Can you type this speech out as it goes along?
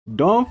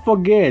Don't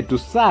forget to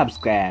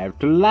subscribe,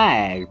 to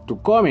like, to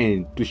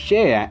comment, to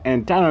share,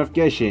 and turn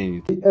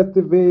notifications. The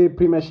DSTV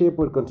Premiership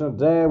will continue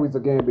today with a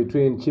game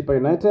between Chippa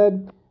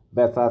United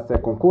versus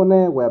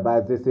Sekhukhune, whereby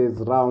this is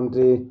round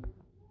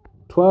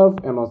 12,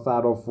 and on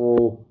side of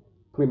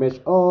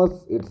Premiership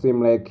odds, it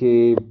seems like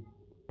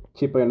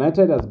Chippa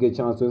United has a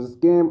chance to win this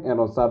game,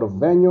 and on side of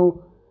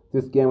venue,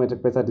 this game will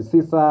take place at the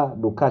Sisa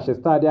Dukashe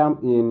Stadium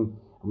in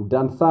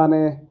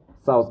Mdantsane,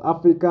 South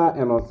Africa,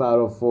 and on side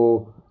of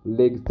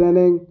league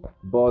standing,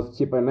 both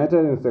Chippa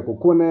United and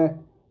Sekhukhune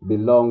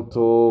belong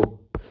to.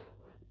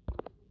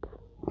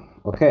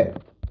 Okay,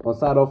 on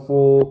side of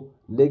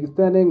league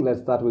standing, let's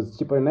start with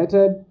Chippa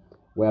United,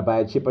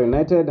 whereby Chippa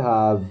United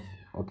has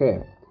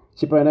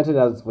Chippa United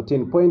has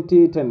 14 points,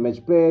 10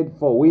 match played,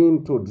 4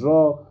 win, 2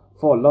 draw,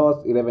 4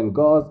 loss, 11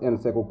 goals, and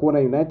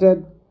Sekhukhune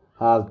United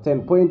has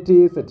 10 points,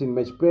 13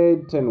 match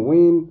played,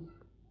 10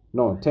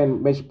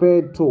 match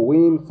played, 2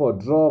 win, 4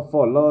 draw,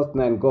 4 loss,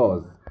 9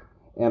 goals.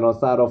 And on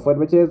side of 4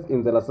 matches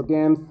in the last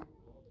games,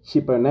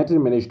 Chippa United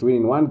managed to win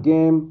in 1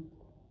 game,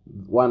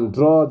 1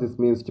 draw. This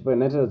means Chippa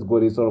United has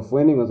got a sort of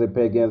winning when they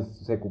play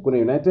against Sekhukhune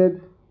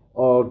United.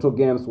 All 2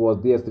 games was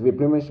DSTV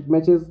Premiership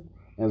matches,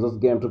 and those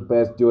games took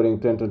place during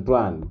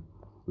 2021.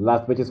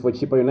 Last matches for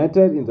Chippa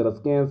United in the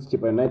last games,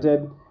 Chippa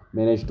United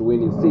managed to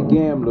win in 6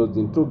 games, lose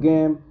in 2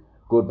 games.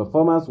 Good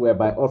performance,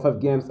 whereby all 5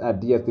 games are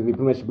DSTV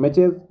Premiership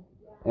matches.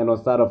 And on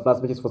side of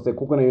last matches for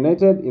Sekhukhune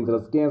United in the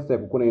last games,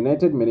 Sekhukhune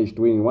United managed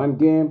to win in 1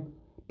 game,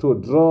 2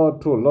 draw,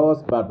 2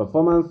 loss, bad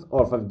performance.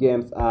 All 5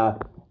 games are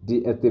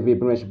DSTV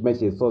Premiership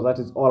matches. So that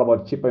is all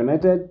about Chippa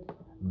United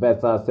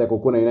versus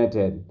Sekhukhune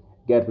United.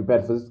 Get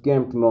prepared for this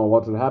game to know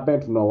what will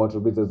happen, to know what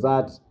will be the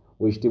result,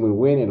 which team will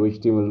win and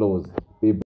which team will lose.